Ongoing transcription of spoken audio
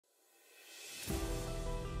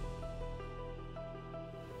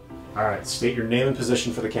All right, state your name and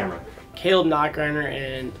position for the camera. Caleb Nachreiner,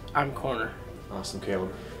 and I'm corner. Awesome,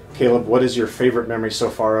 Caleb. Caleb, what is your favorite memory so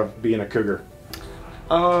far of being a Cougar?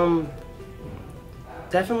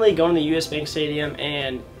 Definitely going to the US Bank Stadium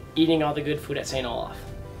and eating all the good food at St. Olaf.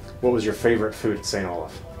 What was your favorite food at St.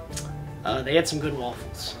 Olaf? They had some good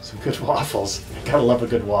waffles. Some good waffles. Gotta love a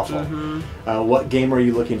good waffle. What game are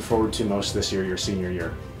you looking forward to most this year, your senior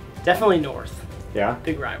year? Definitely North. Yeah?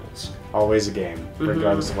 Big rivals. Always a game,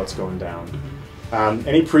 regardless of what's going down.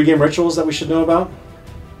 Any pregame rituals that we should know about?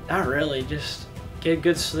 Not really, just get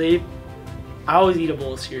good sleep. I always eat a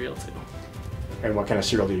bowl of cereal too. And what kind of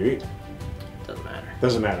cereal do you eat? Doesn't matter.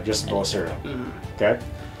 Doesn't matter, just a bowl of cereal. Okay.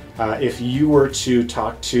 If you were to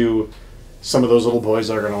talk to some of those little boys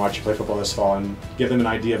that are going to watch you play football this fall and give them an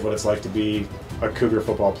idea of what it's like to be a Cougar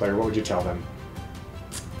football player, what would you tell them?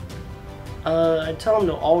 I'd tell them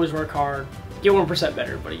to always work hard, get 1%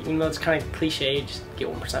 better, but even though it's kind of cliche, just get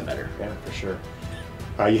 1% better. Yeah, for sure.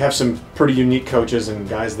 You have some pretty unique coaches and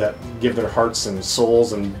guys that give their hearts and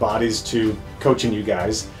souls and bodies to coaching you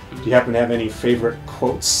guys. Do you happen to have any favorite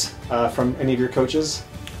quotes from any of your coaches?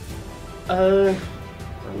 Or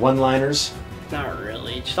one-liners? Not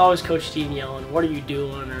really. Just always Coach Dean yelling, "What are you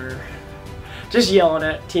doing?" or just yelling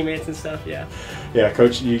at teammates and stuff. Yeah. Yeah,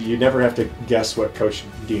 Coach. You never have to guess what Coach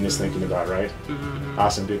Dean is thinking about, right?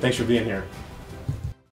 Awesome, dude. Thanks for being here.